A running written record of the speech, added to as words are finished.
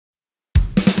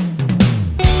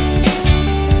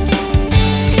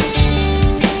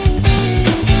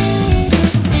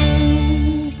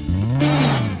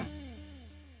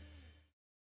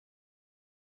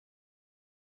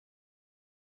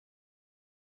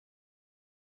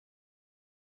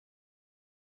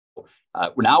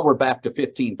Now we're back to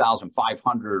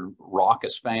 15,500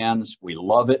 raucous fans. We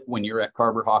love it when you're at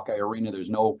Carver Hawkeye Arena. There's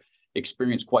no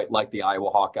experience quite like the Iowa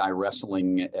Hawkeye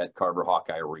wrestling at Carver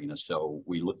Hawkeye Arena. So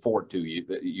we look forward to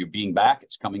you being back.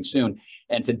 It's coming soon.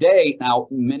 And today, now,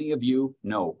 many of you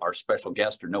know our special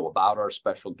guest or know about our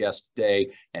special guest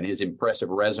today and his impressive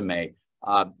resume.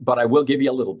 But I will give you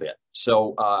a little bit.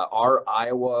 So our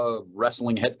Iowa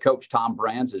wrestling head coach, Tom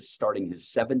Brands, is starting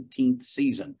his 17th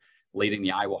season leading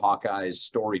the Iowa Hawkeyes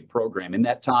storied program. In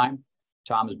that time,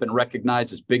 Tom has been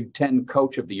recognized as Big Ten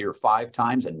Coach of the Year 5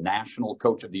 times and National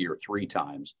Coach of the Year 3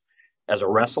 times. As a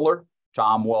wrestler,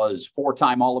 Tom was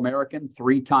 4-time All-American,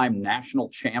 3-time national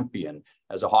champion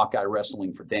as a Hawkeye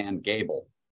wrestling for Dan Gable.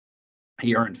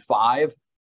 He earned 5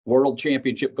 World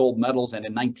Championship gold medals, and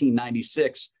in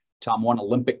 1996, Tom won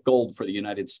Olympic gold for the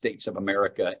United States of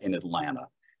America in Atlanta.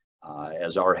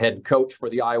 As our head coach for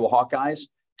the Iowa Hawkeyes,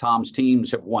 Tom's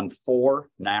teams have won 4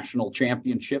 national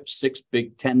championships, 6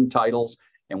 Big Ten titles,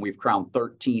 and we've crowned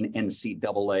 13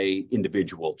 NCAA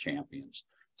individual champions.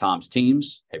 Tom's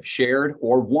teams have shared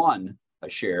or won a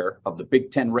share of the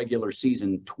Big Ten regular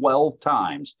season 12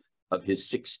 times of his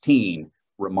 16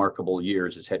 remarkable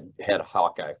years as head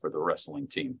Hawkeye for the wrestling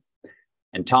team.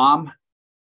 And Tom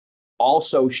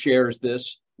also shares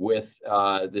this with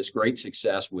this great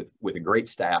success with a great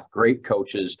staff, great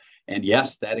coaches, and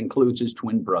yes, that includes his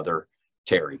twin brother,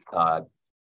 Terry.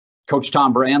 Coach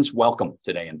Tom Brands, welcome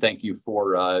today, and thank you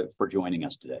for joining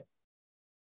us today.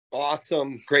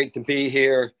 Awesome. Great to be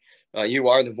here. You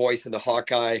are the voice of the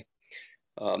Hawkeye.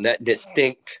 That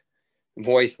distinct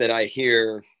voice that I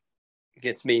hear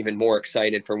gets me even more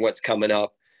excited for what's coming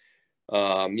up.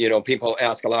 You know, people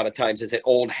ask a lot of times, is it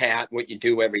old hat, what you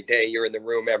do every day? You're in the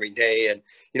room every day. And,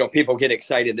 you know, people get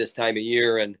excited this time of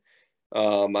year. And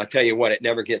I tell you what, it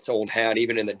never gets old hat,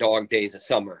 even in the dog days of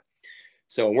summer.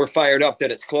 So we're fired up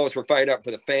that it's close. We're fired up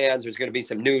for the fans. There's going to be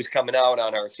some news coming out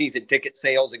on our season ticket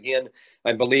sales again.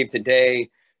 I believe today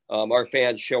our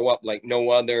fans show up like no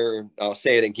other. I'll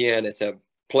say it again. It's a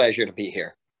pleasure to be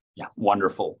here. Yeah,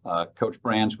 wonderful. Coach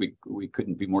Brands, we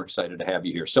couldn't be more excited to have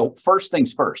you here. So first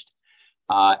things first.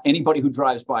 Anybody who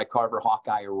drives by Carver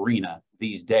Hawkeye Arena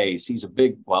these days sees a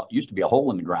big, well, it used to be a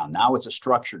hole in the ground. Now it's a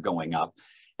structure going up,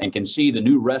 and can see the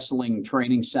new wrestling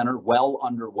training center well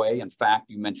underway. In fact,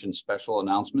 you mentioned special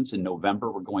announcements. In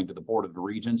November, we're going to the Board of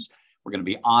Regents. We're going to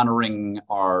be honoring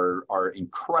our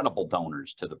incredible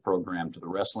donors to the program, to the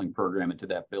wrestling program, and to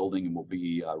that building, and we'll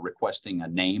be requesting a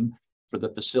name for the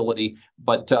facility.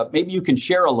 But maybe you can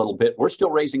share a little bit. We're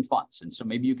still raising funds, and so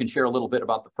maybe you can share a little bit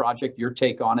about the project, your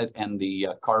take on it, and the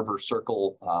Carver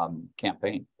Circle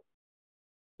campaign.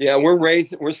 Yeah,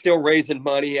 we're still raising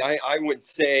money. I would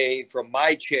say from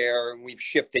my chair, we've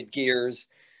shifted gears.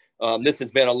 This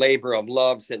has been a labor of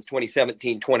love since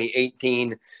 2017,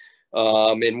 2018.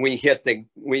 And we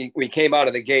came out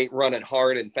of the gate running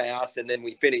hard and fast, and then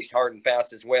we finished hard and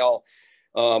fast as well.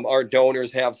 Our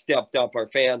donors have stepped up. Our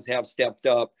fans have stepped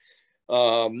up.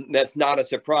 That's not a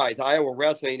surprise. Iowa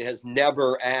Wrestling has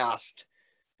never asked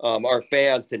our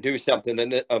fans to do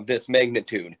something of this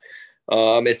magnitude.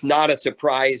 It's not a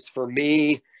surprise for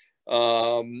me.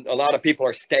 A lot of people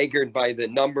are staggered by the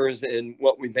numbers and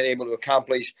what we've been able to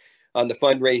accomplish on the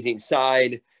fundraising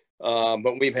side.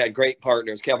 But we've had great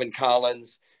partners. Kevin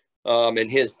Collins and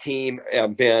his team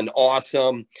have been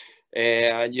awesome.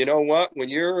 And you know what? When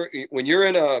you're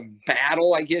in a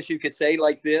battle, I guess you could say,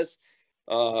 like this,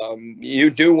 you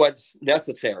do what's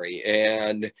necessary.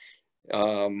 And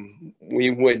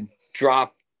we would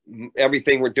drop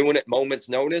everything we're doing at moment's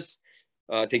notice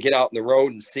to get out on the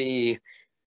road and see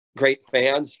great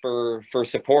fans for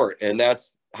support. And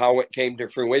that's how it came to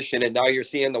fruition. And now you're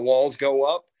seeing the walls go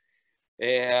up.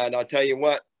 And I'll tell you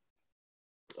what,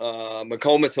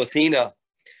 McComas Hosina,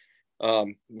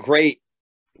 great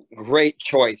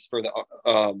choice for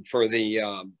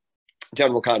the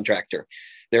general contractor.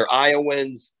 They're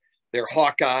Iowans, they're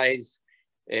Hawkeyes,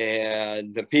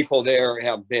 and the people there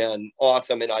have been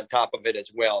awesome and on top of it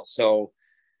as well. So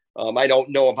I don't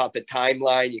know about the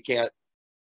timeline. You can't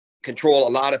control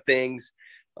a lot of things,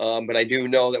 but I do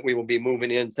know that we will be moving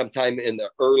in sometime in the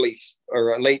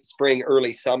late spring,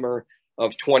 early summer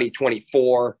of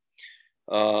 2024.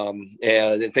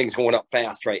 And things going up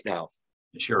fast right now.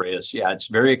 It sure is. Yeah, it's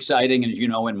very exciting. And as you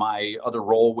know, in my other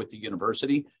role with the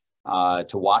university,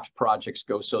 to watch projects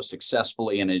go so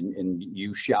successfully, and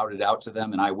you shouted out to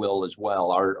them, and I will as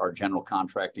well, our general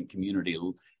contracting community,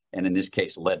 and in this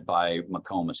case, led by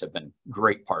McComas, have been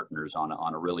great partners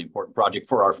on a really important project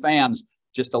for our fans.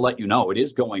 Just to let you know, it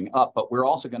is going up, but we're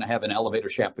also going to have an elevator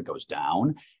shaft that goes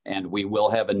down, and we will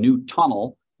have a new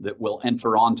tunnel that will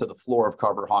enter onto the floor of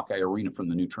Carver Hawkeye Arena from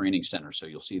the new training center. So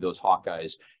you'll see those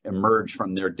Hawkeyes emerge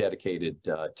from their dedicated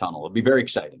tunnel. It'll be very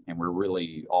exciting, and we're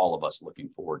really, all of us, looking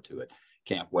forward to it.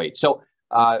 Can't wait. So,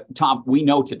 Tom, we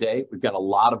know today we've got a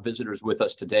lot of visitors with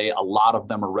us today. A lot of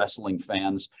them are wrestling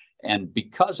fans. And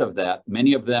because of that,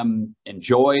 many of them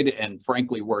enjoyed and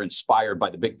frankly were inspired by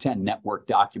the Big Ten Network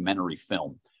documentary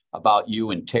film about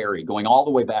you and Terry, going all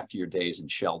the way back to your days in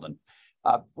Sheldon.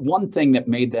 One thing that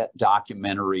made that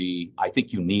documentary, I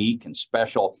think, unique and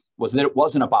special was that it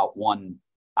wasn't about one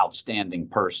outstanding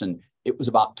person. It was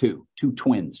about two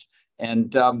twins.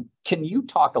 And can you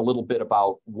talk a little bit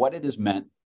about what it has meant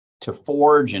to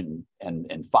forge and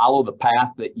follow the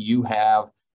path that you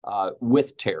have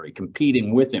with Terry,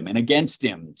 competing with him and against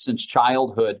him since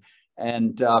childhood,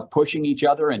 and pushing each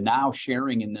other and now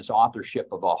sharing in this authorship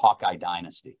of a Hawkeye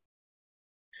dynasty?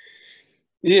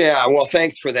 Yeah, well,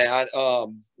 thanks for that.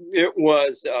 It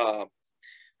was,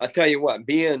 I tell you what,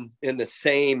 being in the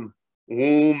same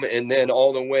womb and then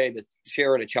all the way to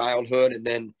sharing a childhood, and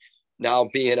then now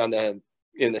being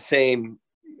in the same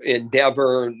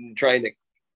endeavor, trying to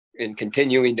and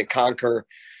continuing to conquer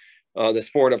the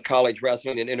sport of college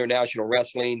wrestling and international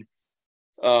wrestling.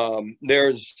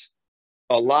 There's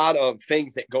a lot of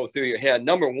things that go through your head.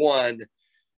 Number one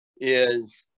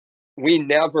is we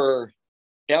never,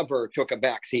 ever took a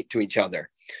backseat to each other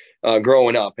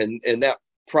growing up. And that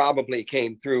probably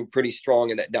came through pretty strong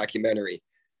in that documentary.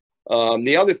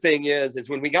 The other thing is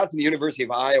when we got to the University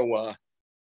of Iowa,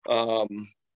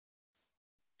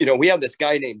 we had this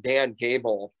guy named Dan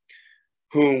Gable,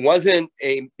 who wasn't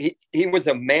he was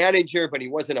a manager, but he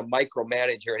wasn't a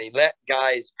micromanager, and he let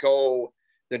guys go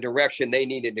the direction they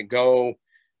needed to go.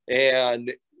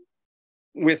 And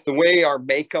with the way our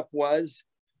makeup was,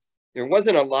 there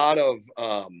wasn't a lot of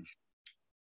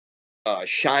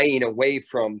shying away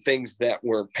from things that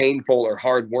were painful or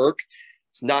hard work.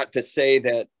 It's not to say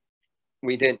that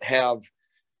we didn't have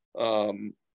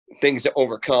things to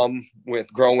overcome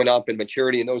with growing up and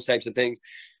maturity and those types of things.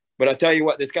 But I'll tell you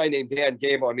what, this guy named Dan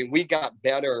Gable, I mean, we got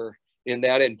better in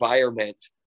that environment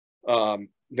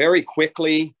very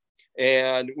quickly,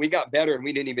 and we got better and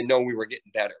we didn't even know we were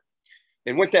getting better.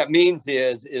 And what that means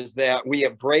is that we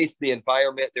embraced the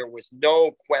environment. There was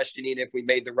no questioning if we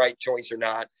made the right choice or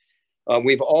not.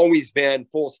 We've always been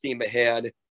full steam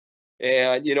ahead.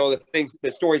 And,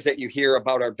 the stories that you hear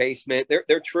about our basement,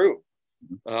 they're true.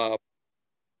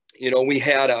 We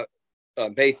had a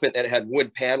basement that had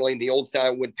wood paneling, the old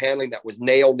style wood paneling that was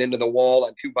nailed into the wall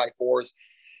on 2x4s.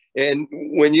 And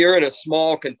when you're in a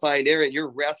small confined area, you're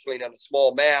wrestling on a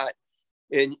small mat,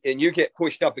 and you get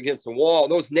pushed up against the wall,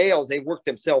 those nails, they work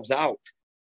themselves out.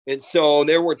 And so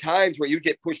there were times where you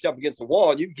get pushed up against the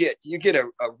wall and you get a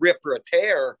rip or a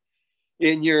tear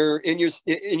in your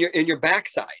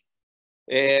backside,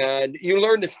 and you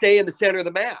learn to stay in the center of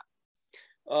the mat.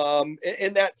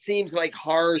 And that seems like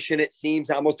harsh, and it seems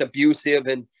almost abusive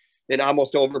and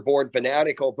almost overboard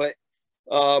fanatical. But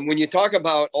when you talk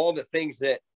about all the things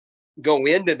that go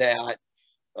into that,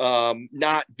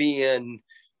 not being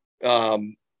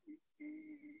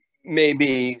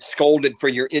maybe scolded for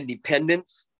your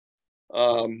independence,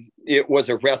 it was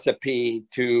a recipe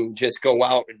to just go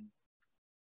out and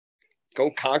go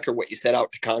conquer what you set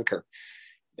out to conquer.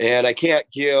 And I can't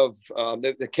give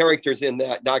the characters in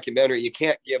that documentary, you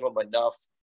can't give them enough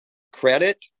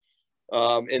credit.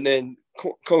 And then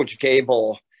Coach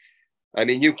Gable, I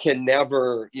mean, you can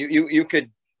never, you could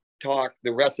talk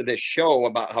the rest of this show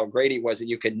about how great he was, and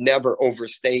you could never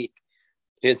overstate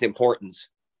his importance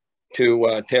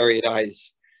to Terry and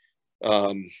I's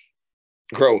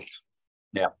growth.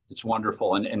 Yeah, it's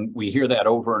wonderful. And we hear that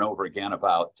over and over again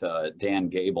about Dan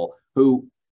Gable, who,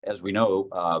 as we know,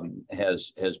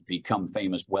 has become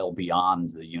famous well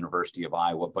beyond the University of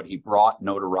Iowa, but he brought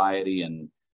notoriety and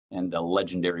a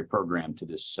legendary program to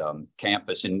this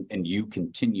campus, and you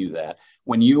continue that.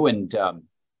 When you and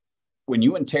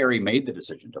Terry made the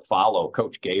decision to follow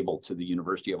Coach Gable to the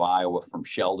University of Iowa from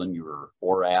Sheldon, you were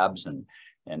ORABs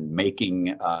and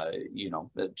making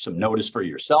some notice for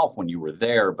yourself when you were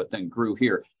there, but then grew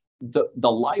here.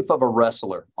 The life of a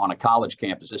wrestler on a college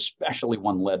campus, especially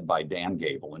one led by Dan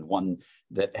Gable, and one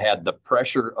that had the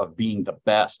pressure of being the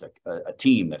best, a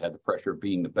team that had the pressure of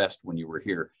being the best when you were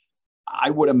here.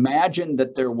 I would imagine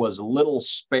that there was little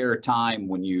spare time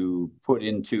when you put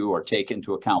into or take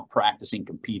into account practicing,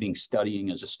 competing, studying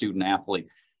as a student athlete.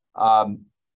 Do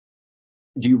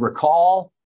you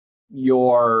recall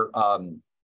your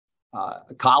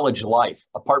college life,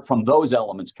 apart from those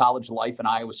elements, college life in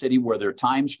Iowa City? Were there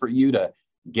times for you to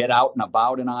get out and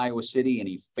about in Iowa City?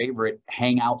 Any favorite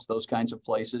hangouts, those kinds of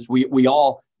places? We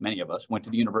all, many of us, went to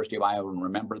the University of Iowa and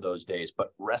remember those days,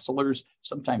 but wrestlers,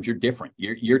 sometimes you're different.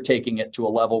 You're taking it to a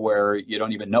level where you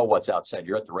don't even know what's outside.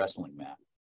 You're at the wrestling mat.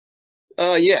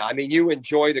 Yeah, I mean, you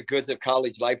enjoy the goods of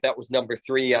college life. That was number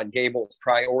 3 on Gable's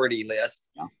priority list.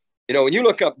 Yeah. You know, when you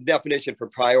look up the definition for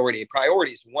priority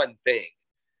is one thing.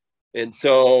 And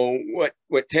so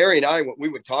what Terry and what we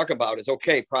would talk about is,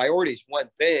 okay, priority is one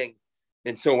thing.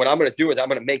 And so what I'm going to do is I'm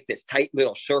going to make this tight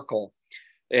little circle.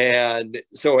 And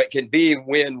so it can be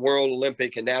win world,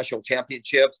 Olympic, and national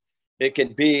championships. It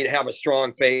can be to have a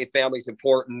strong faith, family's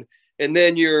important. And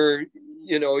then you're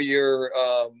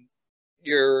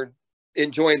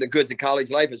enjoying the goods of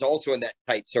college life is also in that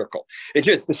tight circle. It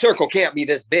just, the circle can't be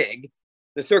this big.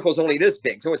 The circle's only this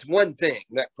big. So it's one thing,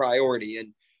 that priority.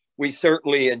 And we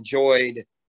certainly enjoyed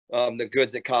the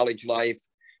goods of college life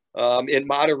in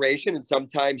moderation. And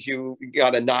sometimes you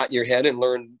got to knot your head and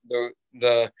learn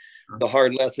the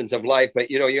hard lessons of life.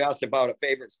 But, you know, you asked about a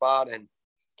favorite spot, and,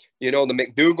 you know, the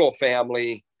McDougal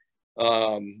family,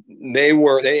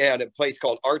 they had a place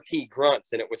called RT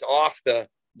Grunts, and it was off the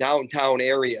downtown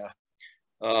area.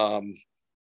 And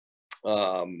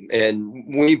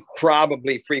we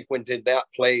probably frequented that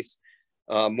place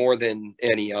more than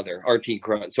any other, RT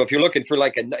Grunt. So if you're looking for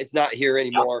like it's not here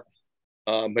anymore,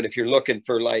 but if you're looking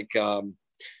for like,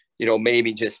 you know,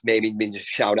 maybe just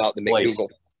shout out the McDougal.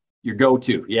 Your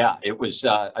go-to. Yeah. It was,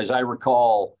 as I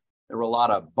recall, there were a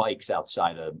lot of bikes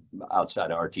outside of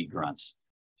RT Grunts.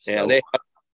 So. Yeah.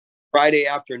 Friday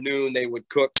afternoon, they would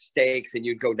cook steaks and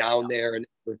you'd go down there, and,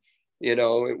 you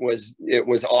know, it was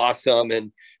awesome.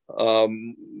 And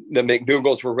the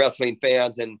McDougals were wrestling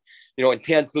fans, and, you know,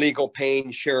 Intense Legal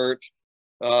Pain shirt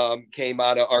came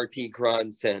out of RT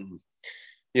Grunts. And,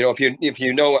 you know, if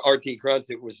you know RT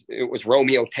Grunts, it was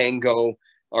Romeo Tango.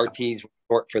 RT's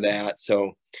short for that.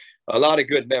 So a lot of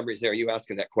good memories there. You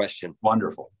asking that question.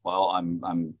 Wonderful. Well,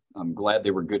 I'm glad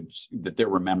they were good, that there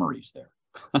were memories there.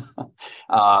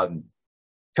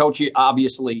 Coach,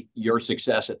 obviously your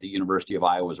success at the University of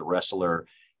Iowa as a wrestler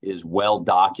is well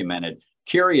documented.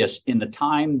 Curious, in the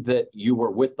time that you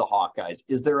were with the Hawkeyes,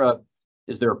 is there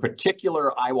a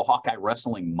particular Iowa Hawkeye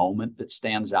wrestling moment that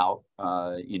stands out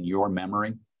in your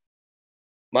memory?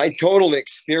 My total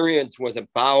experience was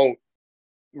about,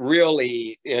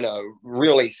 really, in a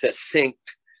really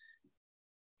succinct,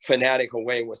 fanatical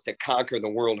way, was to conquer the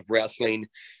world of wrestling.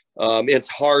 It's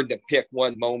hard to pick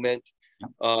one moment.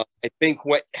 I think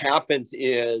what happens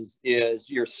is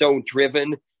you're so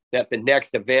driven that the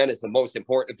next event is the most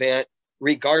important event,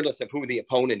 regardless of who the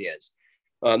opponent is.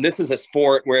 This is a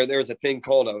sport where there's a thing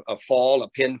called a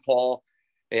pinfall,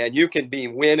 and you can be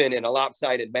winning in a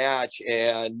lopsided match,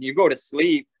 and you go to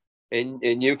sleep,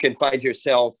 and you can find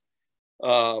yourself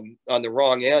on the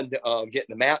wrong end of getting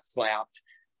the mat slapped,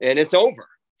 and it's over.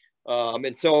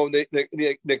 And so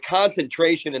the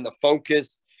concentration and the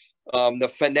focus,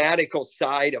 the fanatical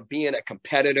side of being a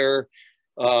competitor,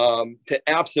 to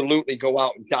absolutely go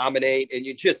out and dominate, and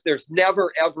there's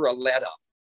never ever a let up.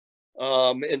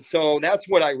 And so that's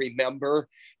what I remember.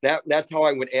 That's how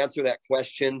I would answer that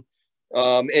question.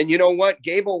 And you know what,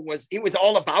 Gable was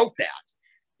all about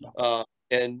that.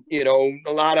 And you know,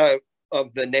 a lot of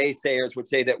the naysayers would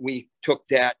say that we took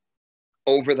that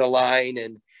over the line,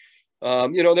 and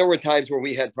you know, there were times where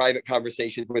we had private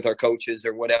conversations with our coaches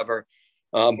or whatever.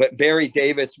 But Barry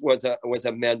Davis was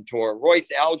a mentor. Royce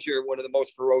Alger, one of the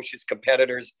most ferocious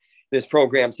competitors this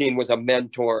program seen, was a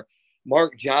mentor.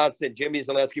 Mark Johnson, Jimmy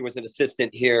Zaleski was an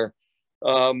assistant here.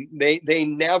 They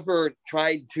never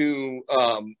tried to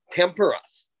temper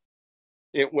us.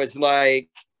 It was like,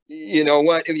 you know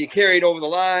what, if you carry it over the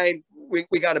line,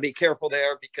 we got to be careful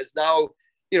there, because now,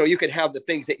 you know, you could have the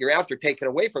things that you're after taken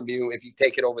away from you if you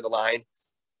take it over the line.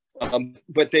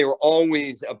 But they were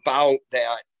always about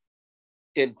that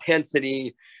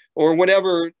intensity, or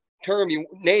whatever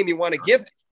name you want to give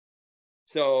it.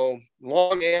 So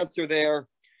long answer there.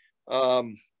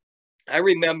 I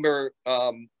remember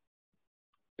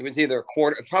it was either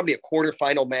probably a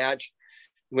quarterfinal match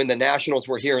when the Nationals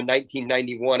were here in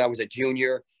 1991. I was a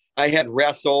junior. I had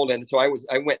wrestled, and so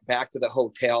I went back to the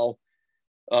hotel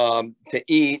to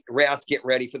eat, rest, get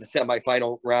ready for the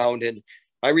semifinal round. And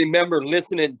I remember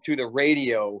listening to the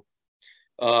radio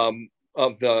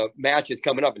of the matches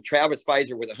coming up, and Travis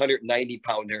Pfizer was a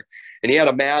 190-pounder, and he had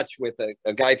a match with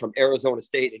a guy from Arizona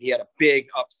State, and he had a big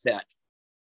upset.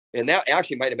 And that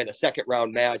actually might have been a second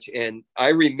round match. And I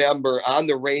remember on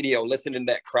the radio listening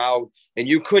to that crowd, and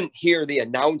you couldn't hear the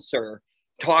announcer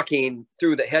talking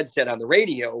through the headset on the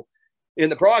radio in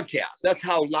the broadcast. That's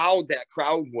how loud that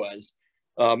crowd was.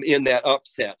 in that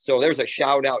upset. So there's a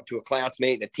shout out to a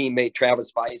classmate, a teammate,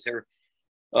 Travis Pfizer.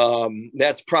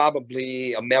 That's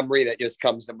probably a memory that just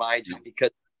comes to mind just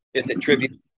because it's a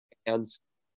tribute to fans.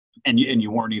 And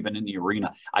you weren't even in the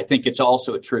arena. I think it's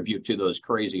also a tribute to those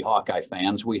crazy Hawkeye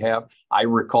fans we have. I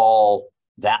recall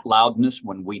that loudness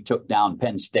when we took down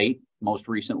Penn State most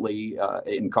recently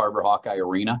in Carver Hawkeye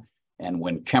Arena. And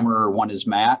when Kemmerer won his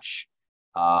match,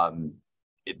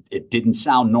 it didn't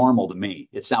sound normal to me.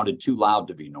 It sounded too loud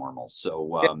to be normal.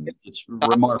 So it's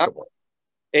remarkable.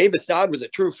 Abe Assad was a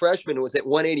true freshman who was at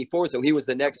 184, so he was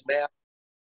the next man.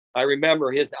 I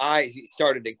remember his eyes, he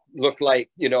started to look like,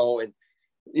 and,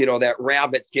 that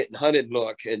rabbit's getting hunted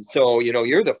look. And so,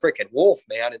 you're the freaking wolf,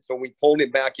 man. And so we pulled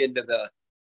him back into the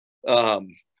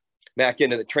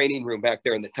training room back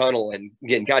there in the tunnel and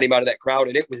again, got him out of that crowd.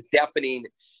 And it was deafening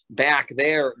back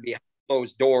there behind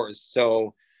closed doors.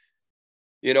 So,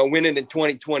 winning in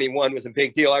 2021 was a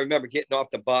big deal. I remember getting off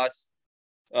the bus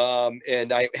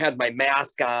and I had my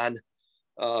mask on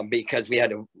because we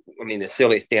had the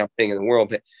silliest damn thing in the world.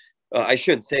 But I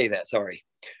shouldn't say that. Sorry.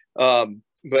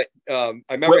 But I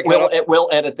remember we'll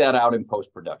edit that out in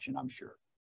post-production, I'm sure.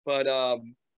 But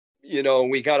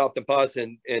we got off the bus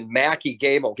and Mackie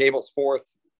Gable's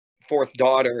fourth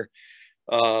daughter,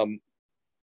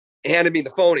 handed me the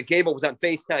phone, and Gable was on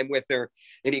FaceTime with her,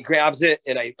 and he grabs it,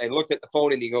 and I looked at the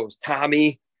phone, and he goes,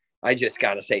 "Tommy, I just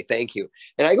got to say thank you."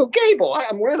 And I go, "Gable,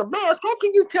 I'm wearing a mask. How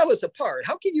can you tell us apart?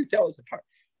 How can you tell us apart?"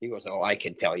 He goes, "Oh, I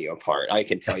can tell you apart. I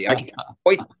can tell you. I can tell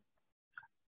you."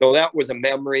 So that was a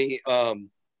memory.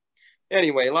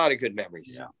 Anyway, a lot of good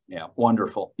memories. Yeah,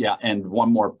 wonderful. Yeah, and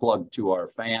one more plug to our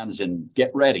fans, and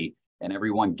get ready, and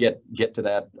everyone get to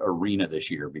that arena this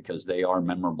year because they are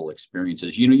memorable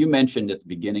experiences. You mentioned at the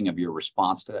beginning of your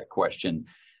response to that question,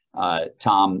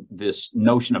 Tom, this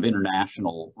notion of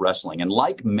international wrestling, and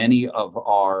like many of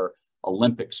our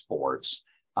Olympic sports,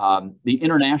 the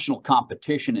international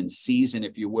competition and season,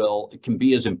 if you will, it can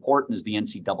be as important as the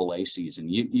NCAA season.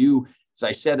 You as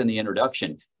I said in the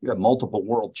introduction, you have multiple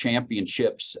world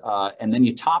championships, and then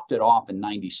you topped it off in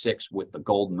 '96 with the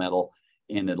gold medal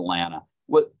in Atlanta.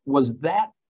 What was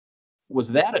that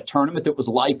a tournament that was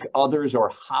like others,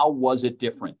 or how was it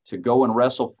different to go and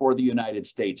wrestle for the United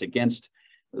States against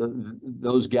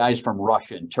those guys from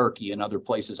Russia and Turkey and other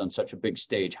places on such a big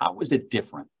stage? How was it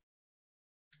different?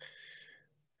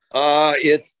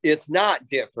 It's not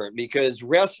different because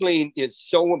wrestling is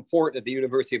so important at the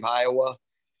University of Iowa.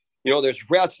 There's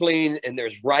wrestling and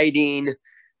there's writing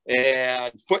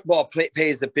and football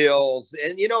pays the bills.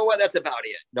 And you know what? That's about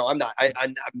it. No, I'm not.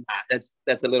 I'm not.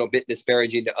 That's a little bit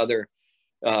disparaging to other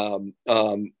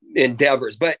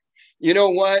endeavors. But you know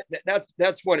what? That's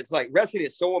what it's like. Wrestling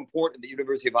is so important at the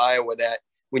University of Iowa that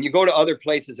when you go to other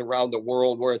places around the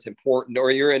world where it's important, or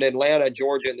you're in Atlanta,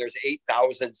 Georgia, and there's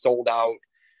 8,000 sold out,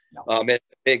 and a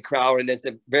big crowd, and it's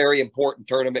a very important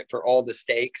tournament for all the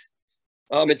stakes.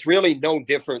 It's really no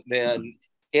different than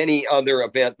any other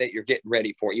event that you're getting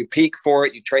ready for. You peak for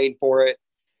it, you train for it,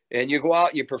 and you go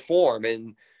out, you perform,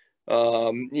 and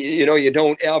you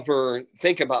don't ever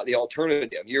think about the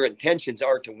alternative. Your intentions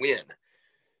are to win,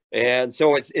 and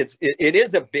so it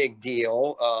is a big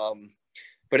deal,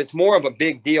 but it's more of a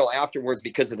big deal afterwards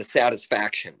because of the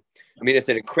satisfaction. I mean, it's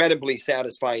an incredibly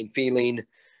satisfying feeling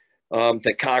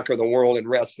to conquer the world in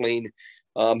wrestling.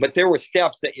 But there were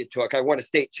steps that you took. I won a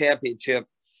state championship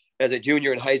as a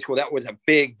junior in high school. That was a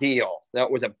big deal. That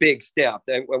was a big step.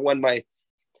 I won my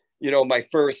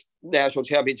first national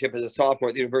championship as a sophomore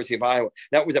at the University of Iowa.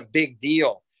 That was a big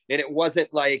deal. And it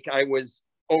wasn't like I was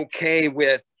okay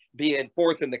with being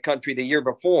fourth in the country the year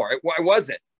before. I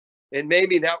wasn't. And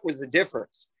maybe that was the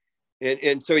difference.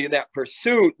 And so that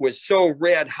pursuit was so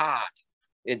red hot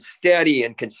and steady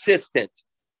and consistent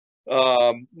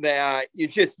that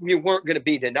you weren't going to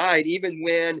be denied, even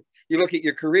when you look at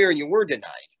your career and you were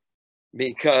denied,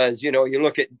 because you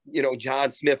look at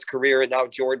John Smith's career, and now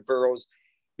Jordan Burroughs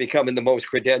becoming the most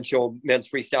credentialed men's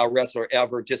freestyle wrestler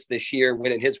ever just this year,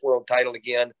 winning his world title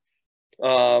again.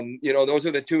 Those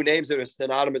are the two names that are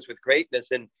synonymous with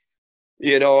greatness, and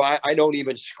I don't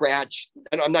even scratch,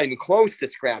 and I'm not even close to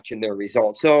scratching their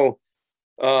results. So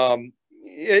I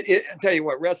tell you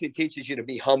what, wrestling teaches you to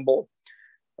be humble.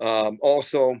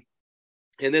 Also,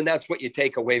 and then that's what you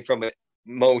take away from it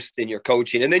most in your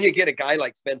coaching. And then you get a guy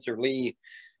like Spencer Lee,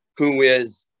 who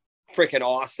is freaking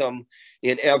awesome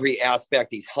in every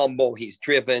aspect. He's humble, he's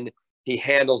driven, he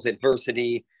handles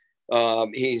adversity.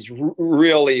 He's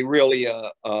really, really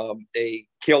a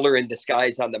killer in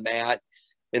disguise on the mat.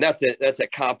 And that's a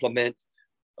compliment.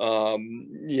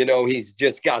 He's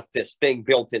just got this thing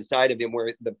built inside of him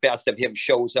where the best of him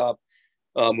shows up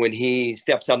when he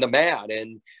steps on the mat.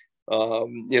 And,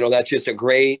 that's just a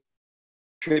great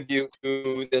tribute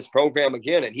to this program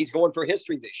again. And he's going for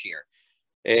history this year.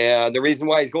 And the reason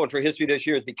why he's going for history this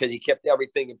year is because he kept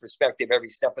everything in perspective every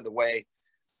step of the way.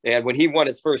 And when he won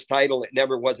his first title, it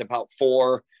never was about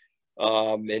four.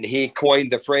 And he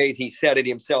coined the phrase, he said it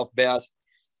himself best.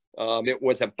 It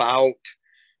was about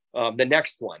the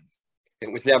next one.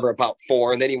 It was never about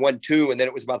four. And then he won two, and then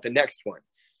it was about the next one.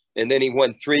 And then he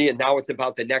won three, and now it's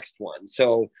about the next one.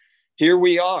 So here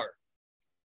we are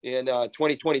in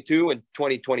 2022 and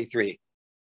 2023.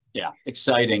 Yeah,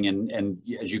 exciting. And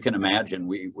as you can imagine,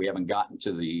 we haven't gotten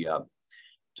to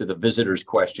the visitors'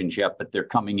 questions yet, but they're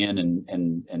coming in,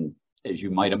 and as you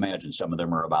might imagine, some of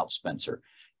them are about Spencer.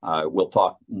 We'll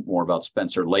talk more about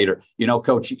Spencer later.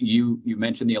 Coach, you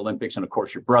mentioned the Olympics, and of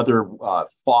course your brother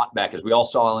fought back, as we all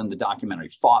saw in the documentary,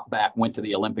 fought back, went to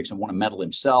the Olympics and won a medal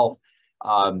himself.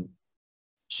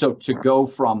 So to go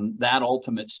from that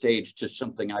ultimate stage to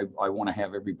something I want to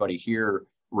have everybody here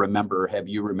have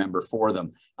you remember for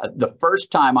them. The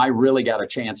first time I really got a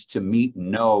chance to meet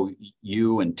and know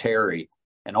you and Terry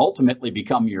and ultimately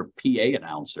become your PA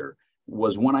announcer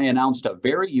was when I announced a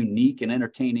very unique and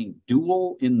entertaining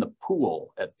duel in the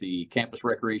pool at the Campus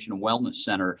Recreation and Wellness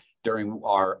Center during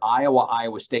our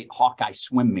Iowa State Hawkeye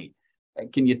swim meet.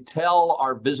 Can you tell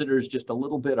our visitors just a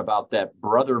little bit about that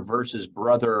brother versus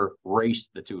brother race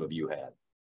the two of you had?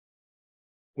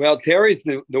 Well, Terry's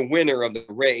the winner of the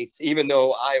race, even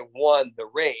though I won the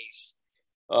race.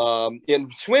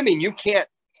 In swimming, you can't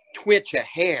twitch a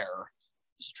hair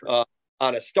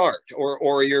on a start,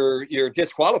 or you're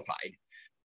disqualified.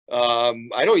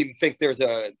 I don't even think there's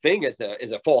a thing as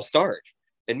a false start.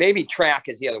 And maybe track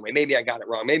is the other way. Maybe I got it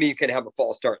wrong. Maybe you can have a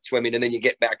false start swimming and then you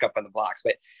get back up on the blocks,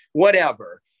 but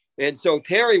whatever. And so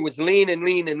Terry was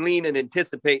leaning,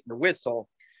 anticipating the whistle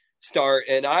start.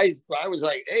 And I was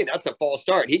like, hey, that's a false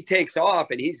start. He takes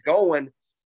off and he's going,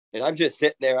 and I'm just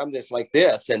sitting there. I'm just like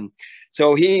this. And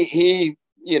so he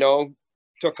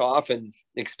took off and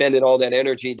expended all that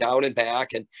energy down and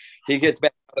back. And he gets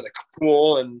back out of the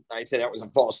pool. And I said, that was a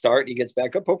false start. He gets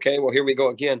back up. Okay, well, here we go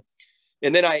again.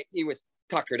 And then he was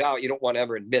tuckered out. You don't want to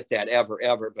ever admit that ever.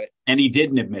 And he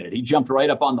didn't admit it. He jumped right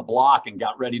up on the block and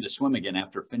got ready to swim again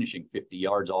after finishing 50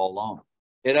 yards all alone.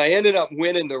 And I ended up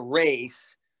winning the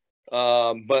race.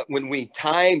 But when we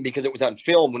timed, because it was on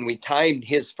film, when we timed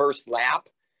his first lap,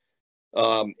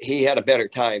 he had a better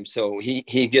time. So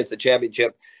he gets a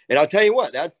championship. And I'll tell you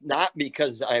what, that's not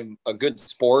because I'm a good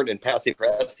sport and passive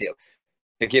aggressive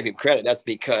to give him credit. That's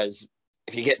because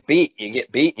if you get beat,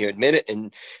 you admit it.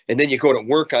 And then you go to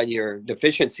work on your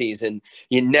deficiencies and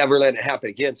you never let it happen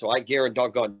again. So I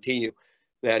guarantee you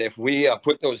that if we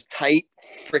put those tight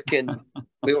freaking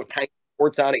little tight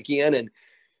shorts on again,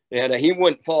 and he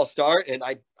wouldn't false start, and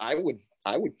I would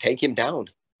take him down.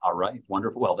 All right.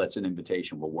 Wonderful. Well, that's an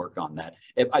invitation. We'll work on that.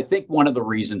 I think one of the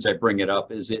reasons I bring it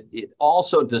up is it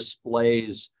also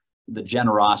displays the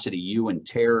generosity you and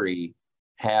Terry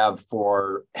have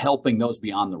for helping those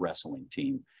beyond the wrestling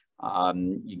team.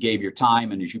 You gave your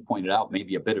time, and as you pointed out,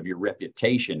 maybe a bit of your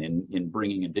reputation in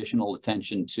bringing additional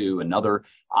attention to another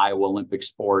Iowa Olympic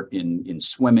sport in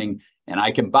swimming. And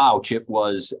I can vouch it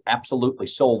was absolutely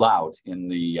sold out in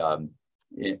the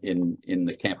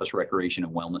Campus Recreation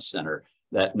and Wellness Center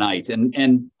that night.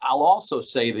 And I'll also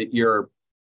say that you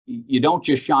don't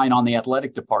just shine on the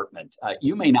athletic department.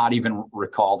 You may not even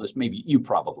recall this, maybe you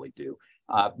probably do,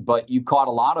 but you caught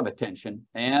a lot of attention,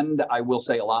 and I will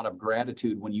say a lot of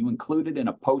gratitude when you included in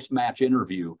a post-match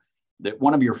interview that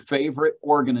one of your favorite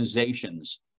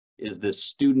organizations is the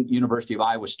University of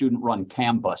Iowa student-run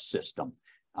CAN bus system.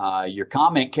 Your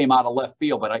comment came out of left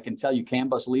field, but I can tell you CAN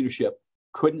bus leadership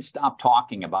couldn't stop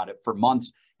talking about it for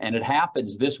months. And it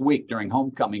happens this week during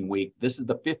homecoming week. This is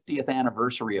the 50th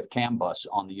anniversary of CAN bus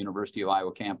on the University of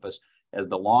Iowa campus as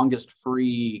the longest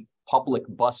free public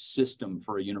bus system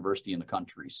for a university in the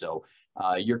country. So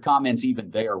your comments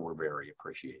even there were very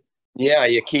appreciated. Yeah,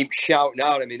 you keep shouting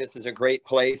out. I mean, this is a great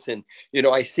place. And,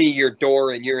 I see your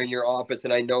door and you're in your office,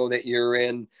 and I know that you're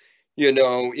in,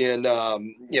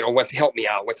 what's help me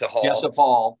out. What's the hall? Yes, a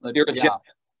hall. You're a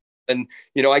And,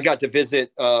 I got to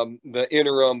visit the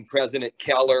interim president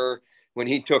Keller when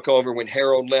he took over, when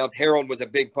Harold left. Harold was a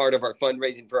big part of our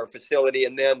fundraising for our facility.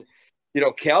 And then,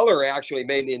 Keller actually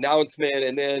made the announcement,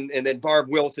 and then Barb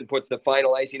Wilson puts the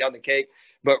final icing on the cake.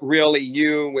 But really,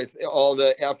 you, with all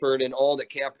the effort and all the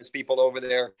campus people over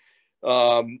there,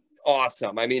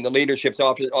 awesome. I mean, the leadership's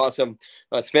awesome.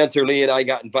 Spencer Lee and I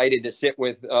got invited to sit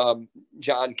with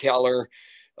John Keller.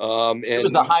 And it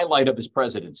was the highlight of his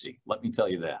presidency. Let me tell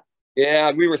you that.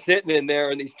 Yeah, we were sitting in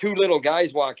there, and these two little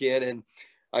guys walk in, and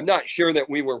I'm not sure that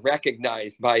we were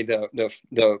recognized by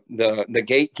the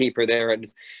gatekeeper there. And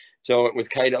so it was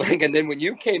kind of like, and then when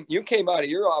you came out of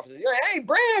your office, you're like, hey,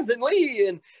 Brands and Lee.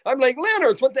 And I'm like,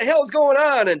 Leonard's, what the hell's going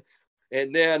on?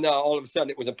 And then all of a sudden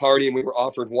it was a party and we were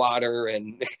offered water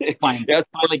and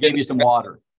finally gave you some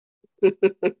water.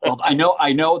 Well,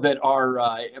 I know that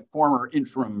our former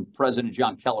interim president,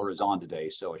 John Keller, is on today.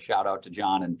 So a shout out to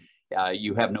John. And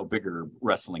you have no bigger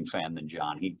wrestling fan than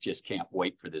John. He just can't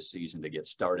wait for this season to get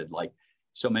started like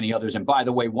so many others. And by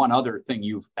the way, one other thing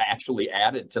you've actually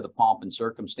added to the pomp and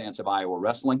circumstance of Iowa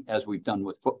wrestling, as we've done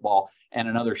with football, and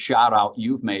another shout out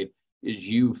you've made is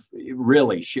you've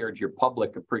really shared your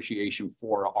public appreciation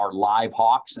for our live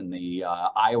Hawks and the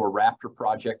Iowa Raptor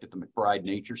project at the McBride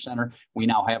Nature Center. We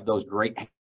now have those great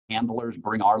handlers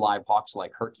bring our live Hawks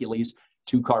like Hercules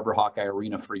to Carver Hawkeye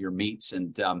Arena for your meets.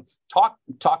 And talk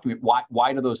to me,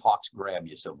 why do those Hawks grab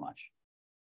you so much?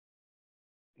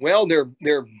 Well,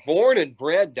 they're born and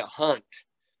bred to hunt.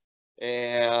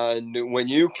 And when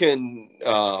you can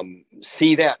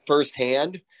see that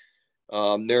firsthand,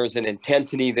 there's an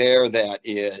intensity there that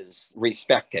is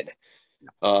respected.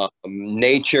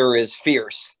 Nature is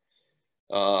fierce,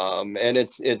 and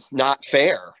it's not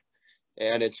fair.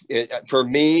 And for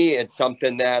me, it's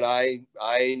something that I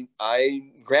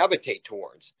gravitate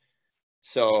towards.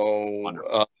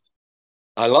 So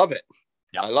I love it.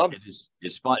 Yeah, I love it.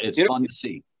 It's fun. It's fun to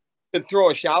see. To throw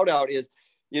a shout out is,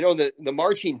 the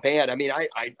marching band. I mean,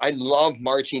 I love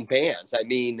marching bands. I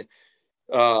mean,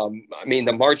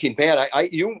 the marching band,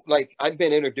 I've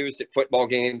been introduced at football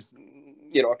games,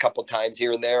 a couple times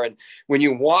here and there. And when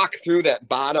you walk through that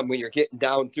bottom, when you're getting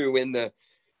down through in the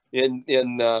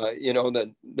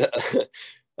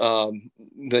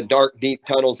dark, deep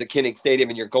tunnels at Kinnick Stadium,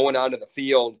 and you're going onto the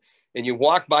field and you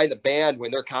walk by the band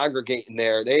when they're congregating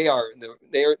there, they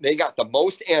got the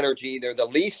most energy. They're the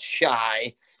least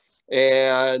shy.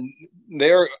 And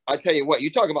I tell you what, you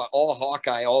talk about all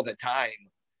Hawkeye all the time.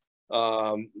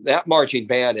 That marching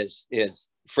band is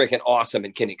freaking awesome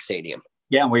in Kinnick Stadium.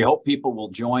 Yeah, and we hope people will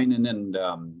join in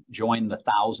and join the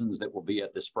thousands that will be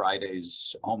at this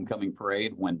Friday's homecoming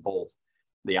parade, when both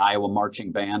the Iowa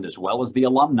Marching Band as well as the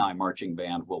Alumni Marching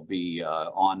Band will be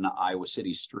on Iowa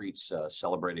City streets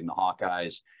celebrating the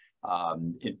Hawkeyes.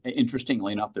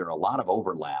 Interestingly enough, there are a lot of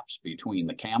overlaps between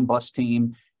the CAM bus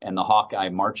team and the Hawkeye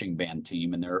Marching Band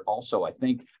team. And they're also, I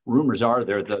think, rumors are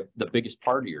they're the biggest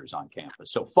partiers on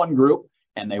campus. So fun group,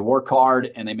 and they work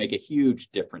hard, and they make a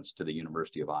huge difference to the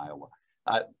University of Iowa.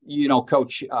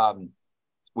 Coach,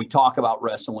 we talk about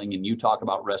wrestling, and you talk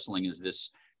about wrestling as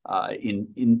this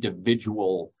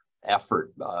individual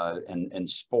effort and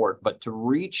sport, but to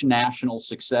reach national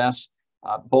success,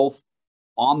 both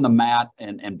on the mat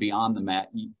and beyond the mat,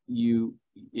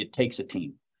 it takes a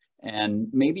team. And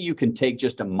maybe you can take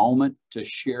just a moment to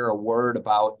share a word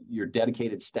about your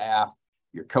dedicated staff,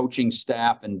 your coaching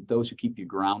staff, and those who keep you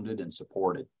grounded and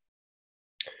supported.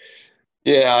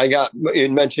 Yeah, you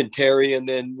mentioned Terry, and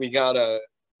then we got a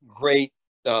great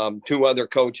two other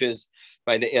coaches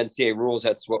by the NCAA rules.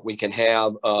 That's what we can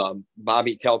have.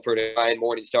 Bobby Telford and Ryan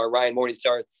Morningstar. Ryan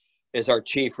Morningstar is our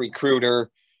chief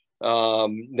recruiter,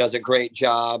 does a great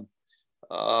job.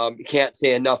 Can't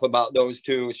say enough about those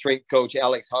two. Strength coach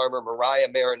Alex Harmer. Mariah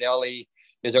Marinelli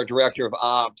is our director of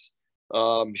ops.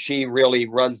 She really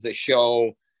runs the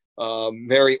show.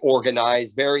 Very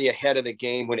organized, very ahead of the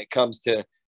game when it comes to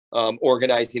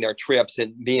organizing our trips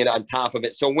and being on top of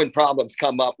it. So when problems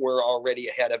come up, we're already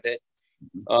ahead of it.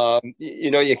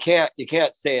 You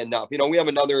can't say enough. We have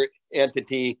another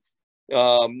entity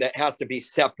that has to be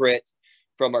separate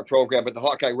from our program, but the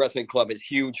Hawkeye Wrestling Club is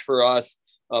huge for us.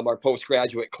 Our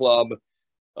postgraduate club.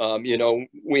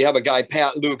 We have a guy,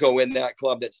 Pat Lugo, in that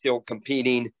club that's still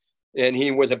competing, and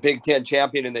he was a Big Ten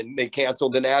champion, and then they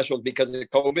canceled the Nationals because of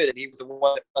COVID, and he was the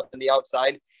one that left on the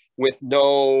outside with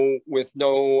no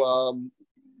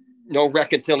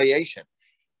reconciliation.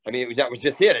 I mean, that was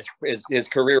just it. His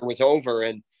career was over,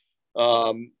 and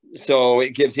so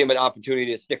it gives him an opportunity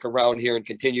to stick around here and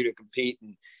continue to compete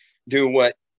and do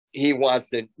what he wants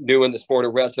to do in the sport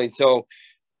of wrestling. So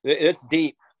it's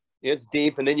deep.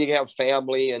 And then you have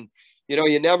family, and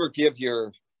you never give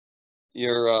your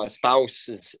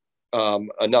spouses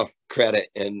enough credit,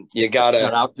 and you gotta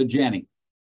shout out to Jenny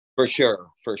for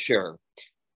sure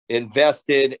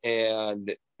invested,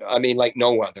 and I mean, like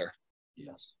no other.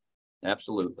 Yes,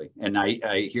 absolutely. And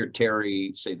I hear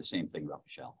Terry say the same thing about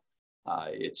Michelle.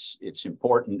 It's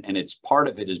important, and it's part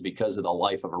of it is because of the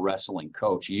life of a wrestling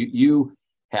coach. You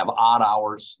have odd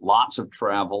hours, lots of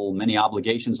travel, many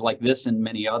obligations like this and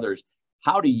many others.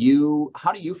 How do you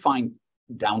find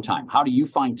downtime? How do you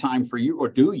find time for you, or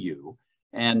do you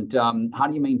And how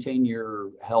do you maintain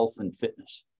your health and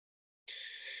fitness?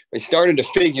 I started to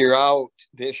figure out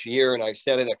this year, and I've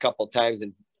said it a couple of times,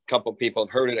 and a couple of people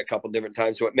have heard it a couple of different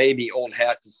times, so it may be old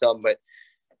hat to some, but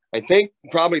I think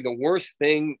probably the worst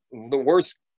thing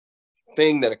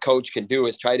that a coach can do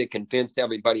is try to convince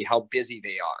everybody how busy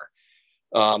they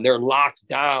are. They're locked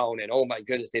down, and oh my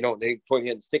goodness, they put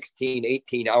in 16,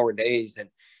 18-hour days. And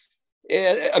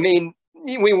I mean,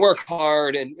 we work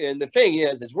hard, and the thing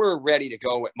is we're ready to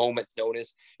go at moment's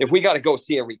notice. If we got to go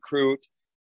see a recruit,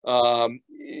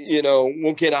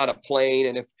 we'll get on a plane,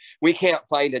 and if we can't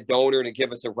find a donor to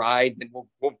give us a ride, then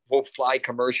we'll fly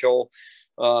commercial.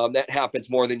 That happens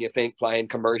more than you think, flying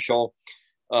commercial.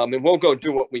 And we'll go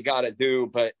do what we got to do.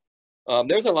 But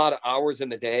there's a lot of hours in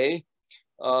the day.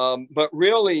 But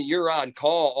really, you're on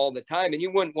call all the time, and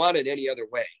you wouldn't want it any other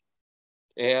way.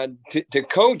 And to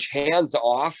coach hands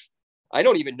off, I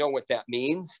don't even know what that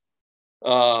means.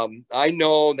 I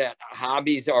know that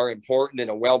hobbies are important and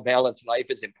a well-balanced life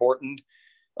is important.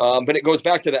 But it goes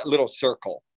back to that little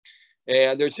circle.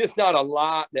 And there's just not a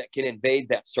lot that can invade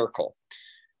that circle.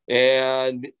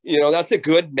 And, that's a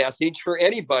good message for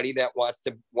anybody that wants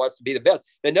to be the best.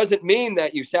 That doesn't mean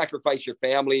that you sacrifice your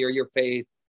family or your faith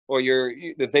or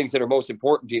the things that are most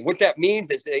important to you. What that means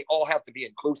is they all have to be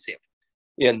inclusive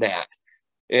in that.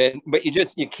 But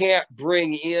you can't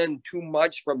bring in too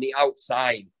much from the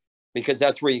outside, because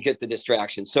that's where you get the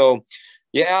distraction. So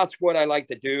you ask what I like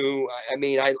to do. I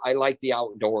mean, I like the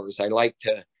outdoors. I like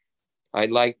to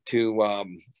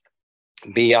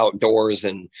be outdoors,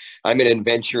 and I'm an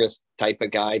adventurous type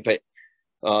of guy, but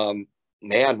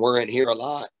man, we're in here a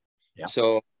lot. Yeah.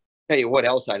 So I'll tell you what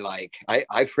else I like. I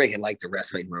friggin' like the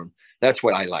wrestling room. That's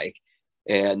what I like.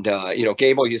 And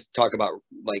Gable used to talk about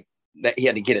like that he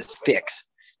had to get his fix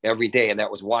every day, and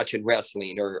that was watching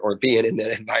wrestling or being in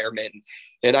that environment.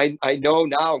 And I know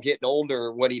now, getting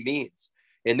older, what he means.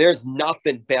 And there's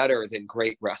nothing better than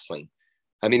great wrestling.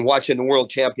 I mean, watching the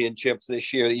World Championships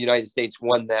this year, the United States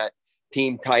won that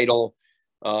team title.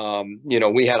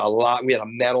 We had a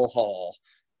medal haul,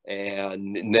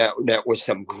 and that was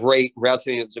some great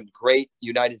wrestling and some great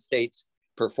United States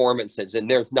performances. And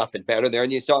there's nothing better there.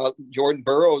 And you saw Jordan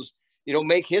Burroughs,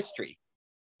 make history.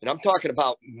 And I'm talking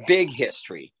about big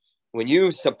history. When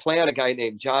you supplant a guy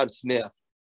named John Smith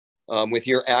with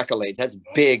your accolades, that's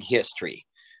big history.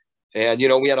 And,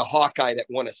 we had a Hawkeye that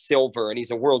won a silver, and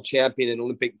he's a world champion in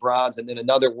Olympic bronze, and then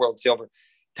another world silver,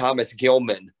 Thomas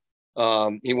Gilman.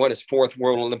 He won his 4th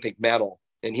World Olympic medal,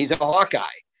 and he's a Hawkeye.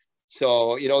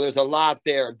 So, there's a lot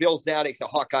there. Bill Zadek's a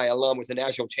Hawkeye alum, was a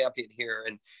national champion here.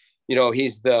 And,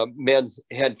 he's the men's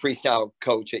head freestyle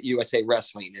coach at USA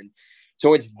Wrestling. And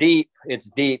so it's deep,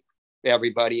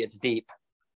 everybody. It's deep.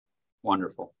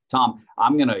 Wonderful. Tom,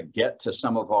 I'm going to get to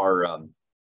some of our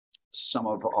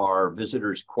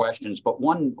visitors' questions, but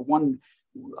one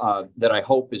that I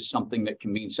hope is something that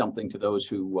can mean something to those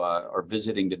who are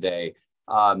visiting today.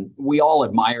 We all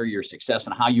admire your success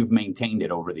and how you've maintained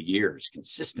it over the years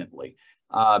consistently.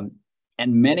 And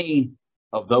many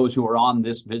of those who are on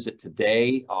this visit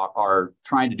today are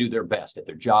trying to do their best at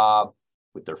their job,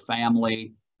 with their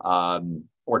family,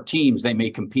 or teams they may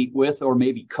compete with or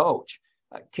maybe coach.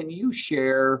 Can you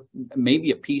share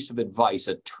maybe a piece of advice,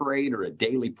 a trait or a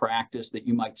daily practice that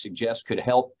you might suggest could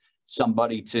help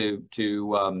somebody to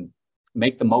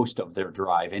make the most of their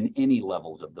drive in any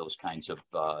levels of those kinds of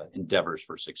endeavors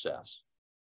for success?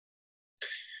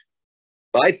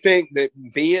 I think that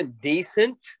being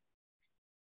decent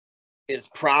is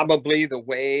probably the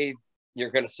way you're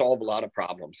going to solve a lot of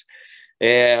problems.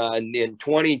 And in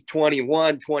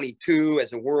 2021, 22,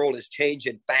 as the world is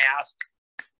changing fast,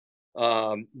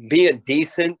 being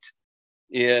decent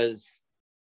is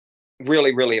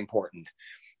really, really important.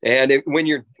 And when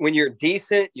you're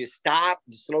decent, you stop,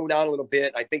 you slow down a little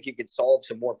bit. I think you can solve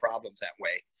some more problems that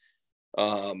way.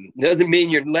 Doesn't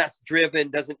mean you're less driven,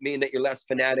 doesn't mean that you're less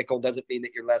fanatical, doesn't mean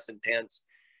that you're less intense.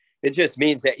 It just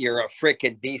means that you're a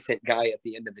freaking decent guy at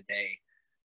the end of the day.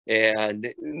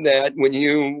 And that when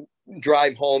you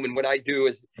drive home, and what I do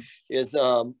is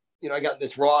I got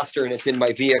this roster and it's in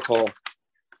my vehicle.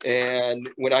 And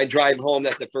when I drive home,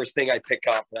 that's the first thing I pick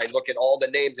up. And I look at all the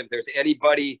names. If there's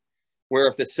anybody where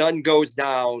if the sun goes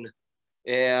down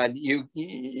and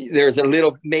there's a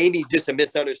little, maybe just a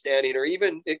misunderstanding, or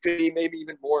even it could be maybe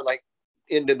even more like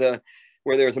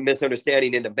where there's a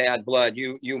misunderstanding into bad blood,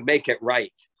 you make it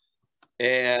right.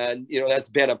 And, that's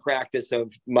been a practice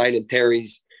of mine and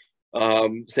Terry's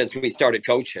since we started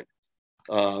coaching,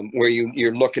 where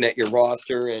you're looking at your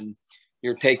roster and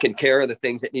you're taking care of the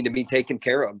things that need to be taken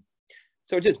care of.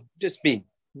 So just be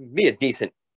a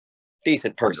decent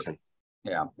person.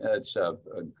 Yeah, it's a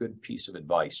good piece of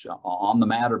advice on the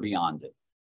mat or beyond it.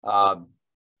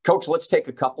 Coach, let's take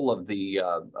a couple of the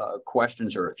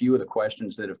questions, or a few of the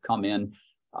questions that have come in.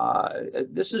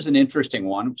 This is an interesting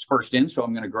one. It's first in, so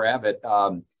I'm going to grab it.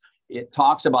 It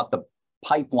talks about the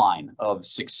pipeline of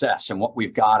success and what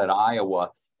we've got at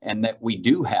Iowa, and that we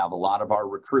do have a lot of our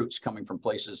recruits coming from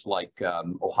places like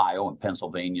Ohio and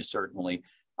Pennsylvania, certainly.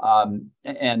 And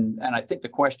I think the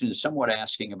question is somewhat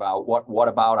asking about what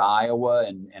about Iowa,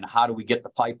 and how do we get the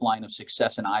pipeline of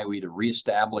success in Iowa either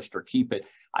reestablished or keep it?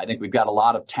 I think we've got a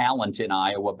lot of talent in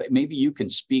Iowa, but maybe you can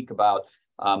speak about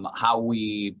how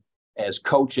we as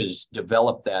coaches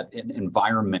develop that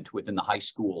environment within the high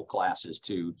school classes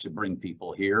to bring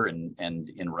people here and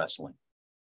in wrestling.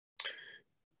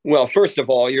 Well, first of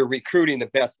all, you're recruiting the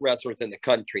best wrestlers in the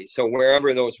country. So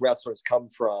wherever those wrestlers come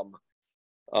from,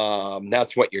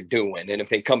 that's what you're doing. And if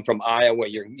they come from Iowa,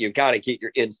 you got to get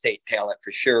your in-state talent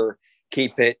for sure.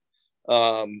 Keep it.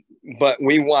 But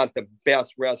we want the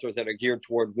best wrestlers that are geared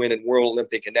toward winning World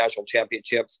Olympic and national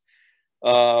championships.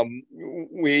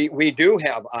 We do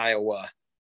have Iowa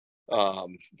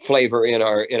flavor in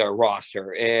our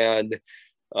roster. And,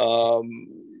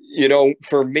 you know,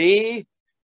 for me,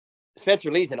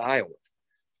 Spencer Lee's in Iowa.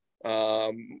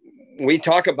 We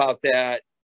talk about that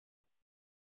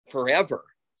forever.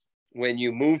 When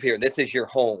you move here, this is your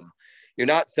home. You're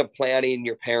not supplanting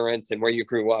your parents and where you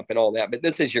grew up and all that, but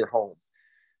this is your home.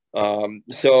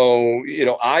 So, you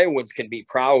know, Iowans can be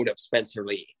proud of Spencer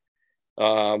Lee.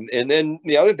 And then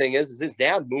the other thing is his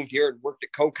dad moved here and worked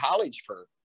at Coe College for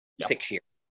 6 years.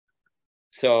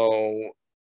 So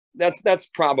that's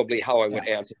probably how I would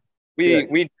answer.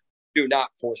 We do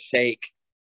not forsake,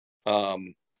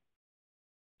 you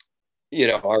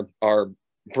know, our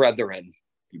brethren,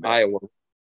 Iowa.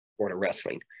 To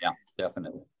wrestling. Yeah,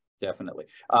 definitely.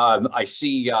 I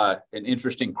see an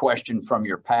interesting question from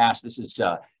your past. This is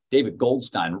David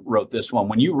Goldstein wrote this one.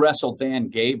 When you wrestled Dan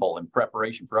Gable in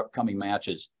preparation for upcoming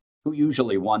matches, who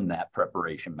usually won that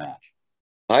preparation match?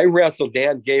 I wrestled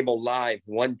Dan Gable live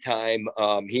one time.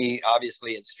 He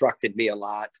obviously instructed me a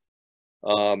lot.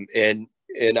 And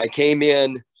I came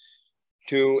in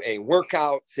to a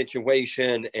workout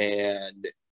situation and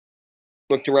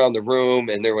looked around the room,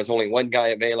 and there was only one guy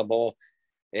available,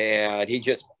 and he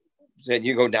just said,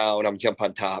 "You go down, I'm jump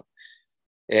on top."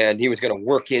 And he was going to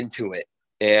work into it,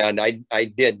 and I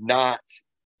did not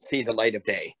see the light of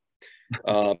day.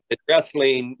 In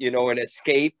wrestling, you know, an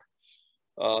escape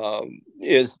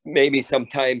is maybe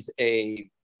sometimes a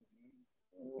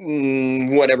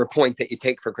whatever point that you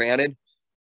take for granted.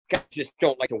 Guys just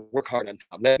don't like to work hard on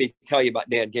top. Let me tell you about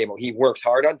Dan Gable. He works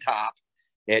hard on top,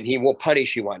 and he will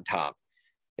punish you on top.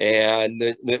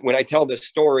 And when I tell this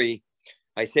story,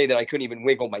 I say that I couldn't even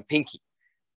wiggle my pinky.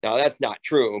 Now, that's not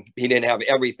true. He didn't have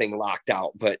everything locked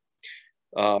out, but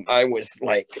I was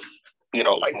like, you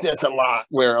know, like this a lot,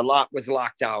 where a lot was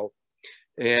locked out.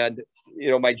 And,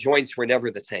 you know, my joints were never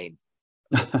the same.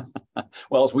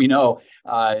 Well, as we know,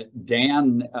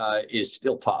 Dan is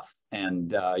still tough.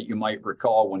 And you might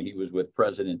recall when he was with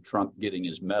President Trump getting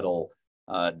his medal,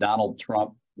 Donald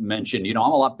Trump mentioned, you know,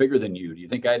 I'm a lot bigger than you. Do you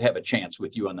think I'd have a chance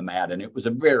with you on the mat? And it was a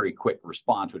very quick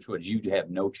response, which was, you'd have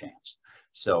no chance.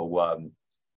 So,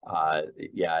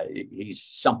 yeah, he's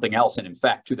something else. And in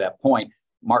fact, to that point,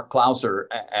 Mark Klauser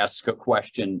asked a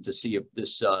question to see if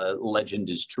this legend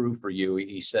is true for you.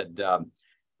 He said,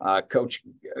 Coach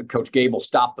Gable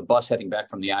stopped the bus heading back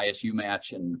from the ISU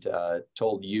match and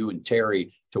told you and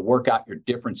Terry to work out your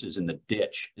differences in the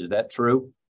ditch. Is that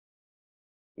true?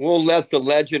 We'll let the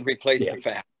legend replace the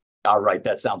fact. All right,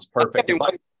 that sounds perfect.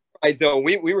 Though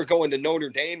we were going to Notre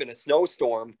Dame in a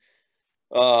snowstorm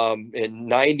in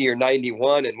 90 or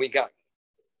 91, and we got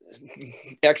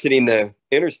exiting the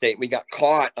interstate. We got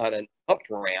caught on an up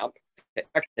ramp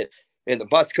and the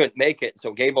bus couldn't make it.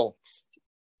 So Gable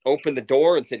opened the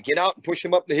door and said, "Get out and push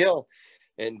him up the hill."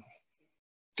 And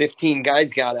 15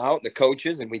 guys got out, the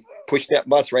coaches, and we pushed that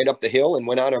bus right up the hill and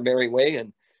went on our merry way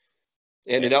and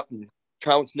ended up in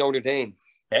Trounce, Notre Dame.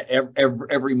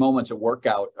 Every moment's a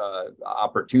workout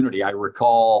opportunity. I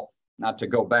recall, not to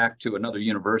go back to another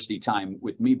university time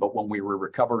with me, but when we were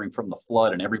recovering from the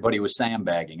flood and everybody was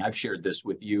sandbagging, I've shared this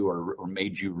with you or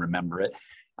made you remember it.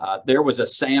 There was a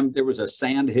sand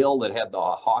hill that had the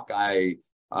Hawkeye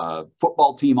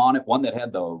football team on it, one that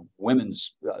had the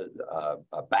women's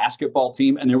basketball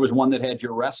team, and there was one that had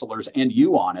your wrestlers and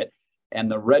you on it. And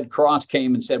the Red Cross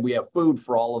came and said, we have food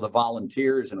for all of the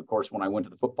volunteers. And of course, when I went to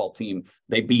the football team,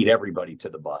 they beat everybody to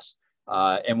the bus.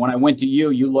 And when I went to you,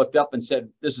 you looked up and said,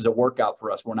 this is a workout for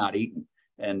us. We're not eating.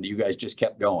 and you guys just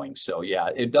kept going. So yeah,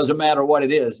 it doesn't matter what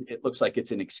it is. It looks like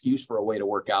it's an excuse for a way to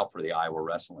work out for the Iowa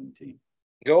wrestling team.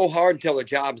 Go hard until the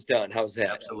job's done. How's that?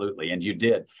 Absolutely. And you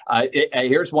did.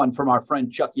 Here's one from our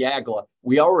friend Chuck Yagla.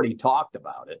 We already talked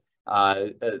about it.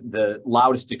 The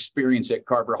loudest experience at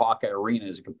Carver Hawkeye Arena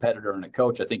as a competitor and a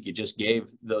coach. I think you just gave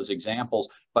those examples,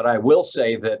 but I will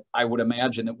say that I would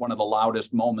imagine that one of the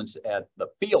loudest moments at the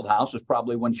field house was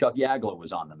probably when Chuck Yagla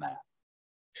was on the mat.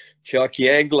 Chuck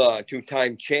Yagla,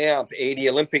 two-time champ, 80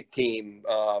 Olympic team,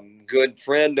 good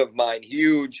friend of mine,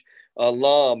 huge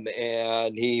alum,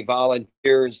 and he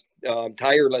volunteers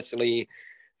tirelessly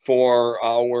for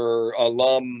our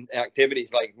alum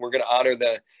activities. Like, we're going to honor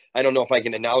I don't know if I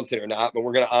can announce it or not, but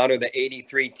we're going to honor the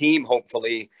 83 team,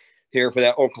 hopefully, here for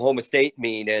that Oklahoma State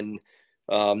meet. And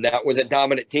that was a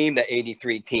dominant team, the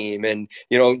 83 team. And,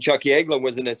 you know, Chuck Yagla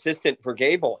was an assistant for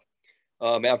Gable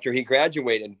after he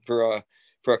graduated for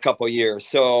a couple of years.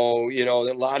 So, you know,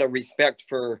 a lot of respect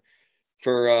for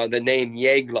the name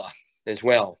Yagla as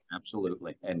well.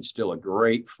 Absolutely. And still a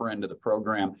great friend of the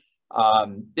program.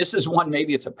 This is one,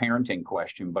 maybe it's a parenting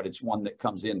question, but it's one that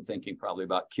comes in thinking probably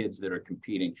about kids that are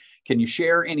competing. Can you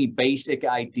share any basic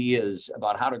ideas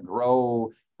about how to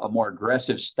grow a more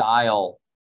aggressive style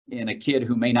in a kid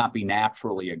who may not be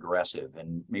naturally aggressive?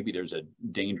 And maybe there's a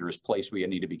dangerous place we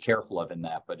need to be careful of in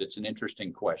that, but it's an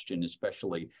interesting question,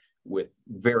 especially with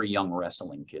very young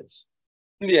wrestling kids.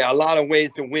 Yeah, a lot of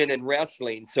ways to win in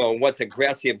wrestling. So what's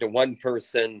aggressive to one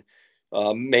person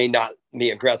may not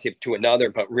be aggressive to another,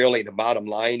 but really the bottom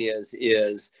line is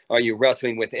are you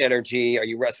wrestling with energy? Are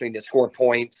you wrestling to score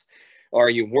points? Are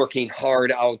you working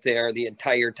hard out there the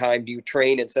entire time? Do you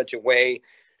train in such a way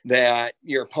that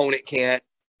your opponent can't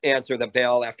answer the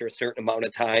bell after a certain amount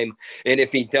of time? And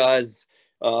if he does,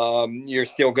 you're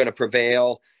still going to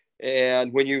prevail.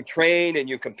 And when you train and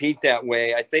you compete that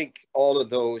way, I think all of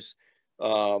those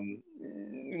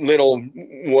little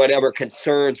whatever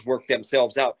concerns work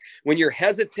themselves out. When you're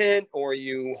hesitant or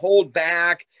you hold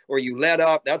back or you let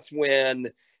up, that's when,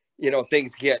 you know,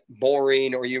 things get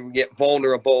boring or you get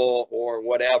vulnerable or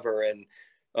whatever. And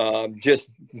just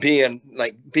being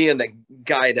the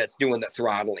guy that's doing the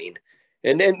throttling.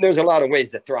 And then there's a lot of ways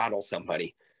to throttle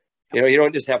somebody. You know, you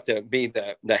don't just have to be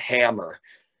the hammer.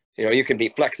 You know, you can be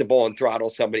flexible and throttle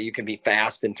somebody. You can be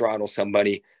fast and throttle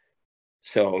somebody.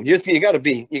 So you got to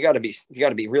be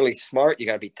really smart. You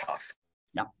got to be tough.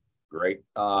 Yeah, great.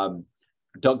 Doug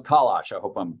Kalash, I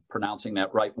hope I'm pronouncing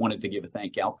that right. Wanted to give a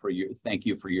thank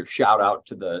you for your shout out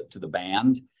to the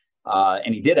band.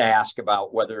 And he did ask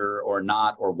about whether or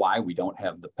not or why we don't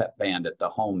have the pep band at the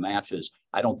home matches.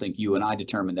 I don't think you and I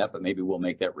determined that, but maybe we'll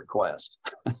make that request.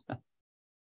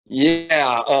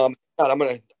 Yeah, I'm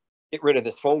gonna get rid of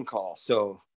this phone call.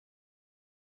 So.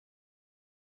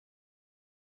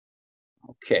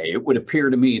 Okay, it would appear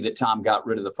to me that Tom got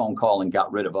rid of the phone call and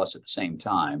got rid of us at the same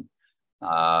time.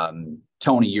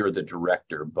 Tony, you're the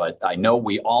director, but I know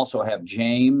we also have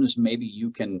James. Maybe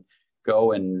you can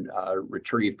go and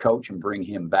retrieve Coach and bring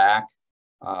him back.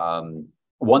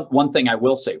 One thing I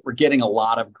will say, we're getting a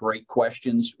lot of great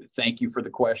questions. Thank you for the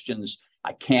questions.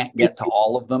 I can't get to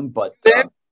all of them, but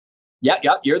yeah,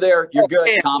 you're there. You're good.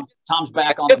 Tom's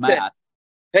back on the mat.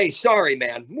 Hey, sorry,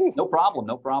 man. Woo. No problem.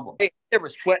 No problem. Hey, I never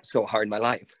sweat so hard in my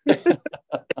life. No,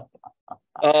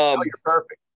 you're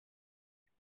perfect.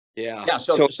 Yeah. Yeah.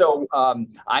 So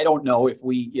I don't know if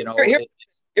we, you know.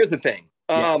 Here's the thing.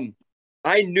 Yeah.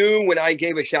 I knew when I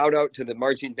gave a shout out to the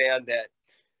marching band that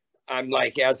I'm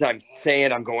like, as I'm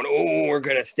saying, I'm going, oh, we're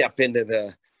going to step into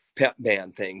the pep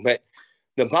band thing. But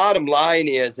the bottom line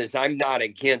is I'm not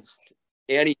against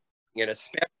anything, and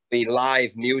especially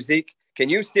live music. Can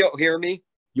you still hear me?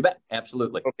 You bet.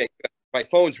 Absolutely. Okay. My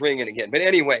phone's ringing again. But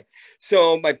anyway,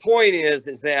 so my point is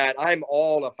that I'm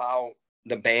all about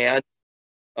the band.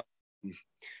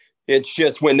 It's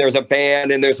just when there's a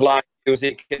band and there's live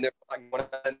music and there's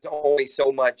only so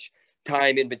much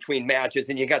time in between matches,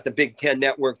 and you got the Big Ten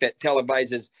network that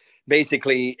televises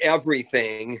basically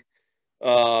everything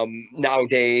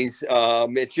nowadays.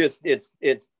 It's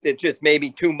just maybe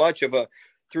too much of a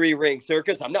 3-ring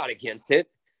circus. I'm not against it.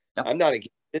 Yep. I'm not against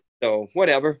it. So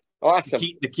whatever. Awesome.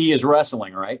 The key is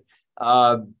wrestling, right?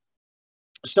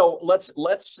 So let's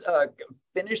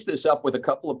finish this up with a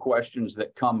couple of questions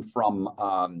that come from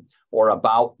or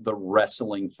about the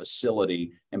wrestling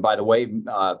facility. And by the way,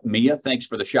 Mia, thanks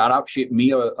for the shout out.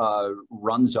 Mia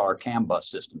runs our CAN bus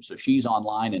system, so she's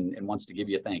online and wants to give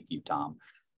you a thank you, Tom.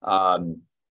 On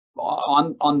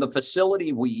the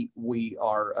facility, we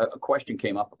are a question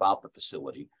came up about the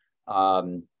facility.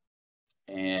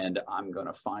 And I'm going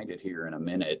to find it here in a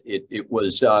minute. It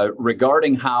was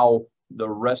regarding how the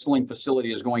wrestling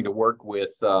facility is going to work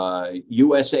with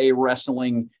USA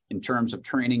Wrestling in terms of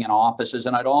training and offices.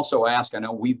 And I'd also ask, I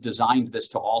know we've designed this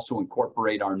to also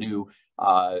incorporate our new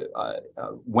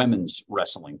women's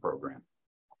wrestling program.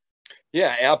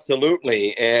 Yeah,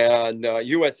 absolutely. And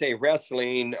USA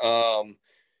Wrestling,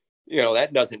 that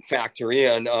doesn't factor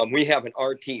in. We have an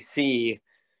RTC,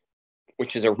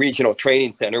 which is a regional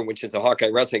training center, which is a Hawkeye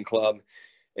Wrestling Club.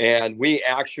 And we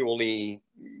actually,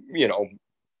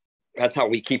 that's how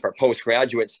we keep our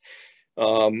postgraduates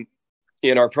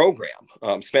in our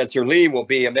program. Spencer Lee will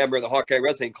be a member of the Hawkeye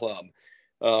Wrestling Club.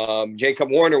 Jacob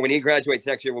Warner, when he graduates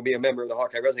next year, will be a member of the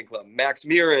Hawkeye Wrestling Club. Max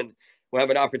Murin will have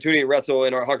an opportunity to wrestle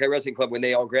in our Hawkeye Wrestling Club when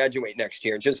they all graduate next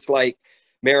year, just like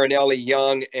Marinelli,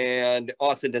 Young, and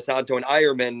Austin DeSanto and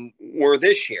Ironman were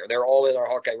this year. They're all in our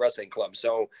Hawkeye Wrestling Club.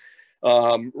 So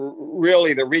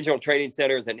really, the regional training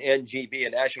center is an NGB, a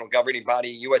national governing body,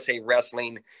 USA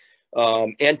Wrestling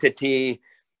entity,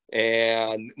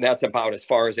 and that's about as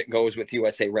far as it goes with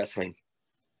USA Wrestling.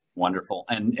 Wonderful.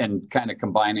 And kind of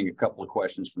combining a couple of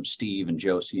questions from Steve and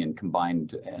Josie and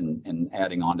combined and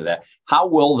adding on to that, how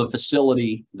will the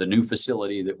facility, the new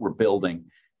facility that we're building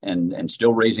and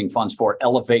still raising funds for,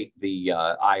 elevate the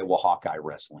Iowa Hawkeye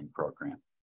Wrestling program?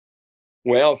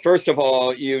 Well, first of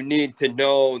all, you need to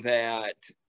know that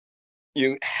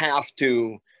you have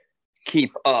to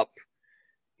keep up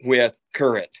with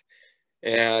current.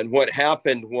 And what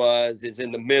happened is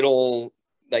in the middle,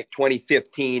 like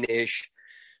 2015-ish,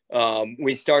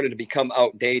 we started to become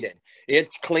outdated.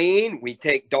 It's clean. We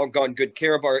take doggone good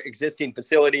care of our existing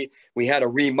facility. We had a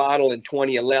remodel in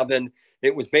 2011.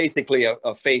 It was basically a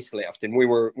facelift, and we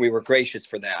were gracious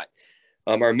for that.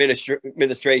 Our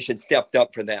administration stepped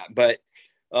up for that, but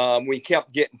we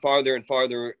kept getting farther and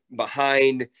farther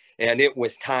behind, and it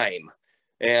was time.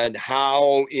 And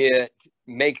how it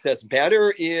makes us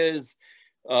better is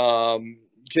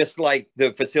just like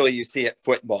the facility you see at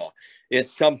football.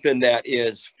 It's something that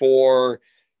is for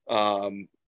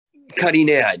cutting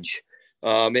edge.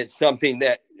 It's something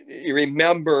that you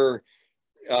remember,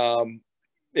 and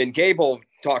Gable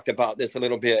talked about this a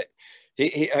little bit.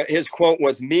 His quote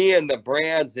was, "Me and the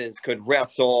Brands could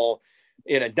wrestle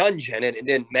in a dungeon and it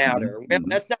didn't matter." Mm-hmm. Well,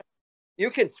 that's not, you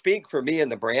can speak for me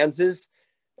and the Brands,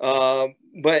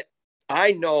 but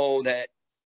I know that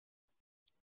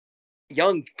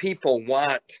young people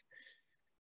want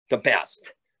the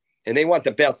best, and they want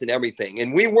the best in everything.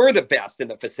 And we were the best in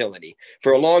the facility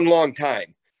for a long, long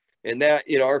time. And that,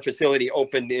 our facility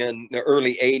opened in the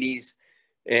early 80s,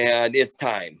 and it's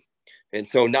time. And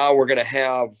so now we're going to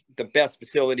have the best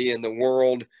facility in the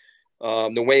world.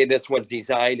 The way this was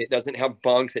designed, it doesn't have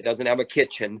bunks, it doesn't have a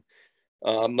kitchen,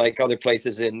 like other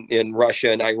places in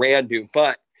Russia and Iran do.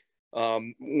 But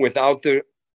without the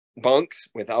bunks,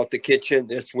 without the kitchen,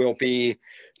 this will be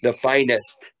the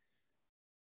finest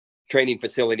training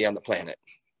facility on the planet.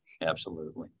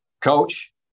 Absolutely.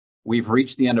 Coach, we've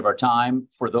reached the end of our time.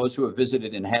 For those who have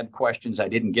visited and had questions I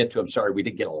didn't get to, I'm sorry, we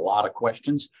did get a lot of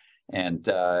questions, and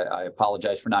I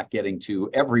apologize for not getting to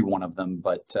every one of them.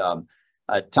 But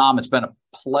Tom, it's been a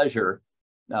pleasure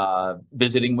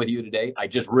visiting with you today. I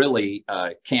just really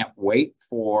can't wait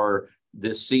for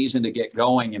this season to get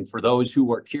going. And for those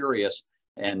who are curious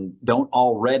and don't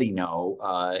already know,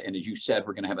 and as you said,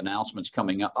 we're going to have announcements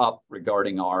coming up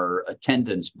regarding our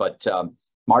attendance. But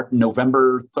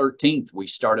November 13th, we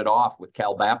started off with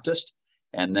Cal Baptist,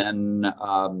 and then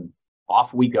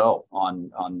off we go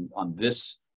on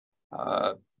this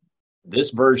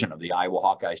this version of the Iowa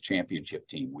Hawkeyes championship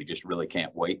team. We just really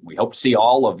can't wait. We hope to see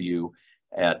all of you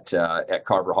at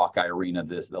Carver Hawkeye Arena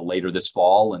later this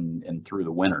fall and through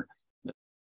the winter.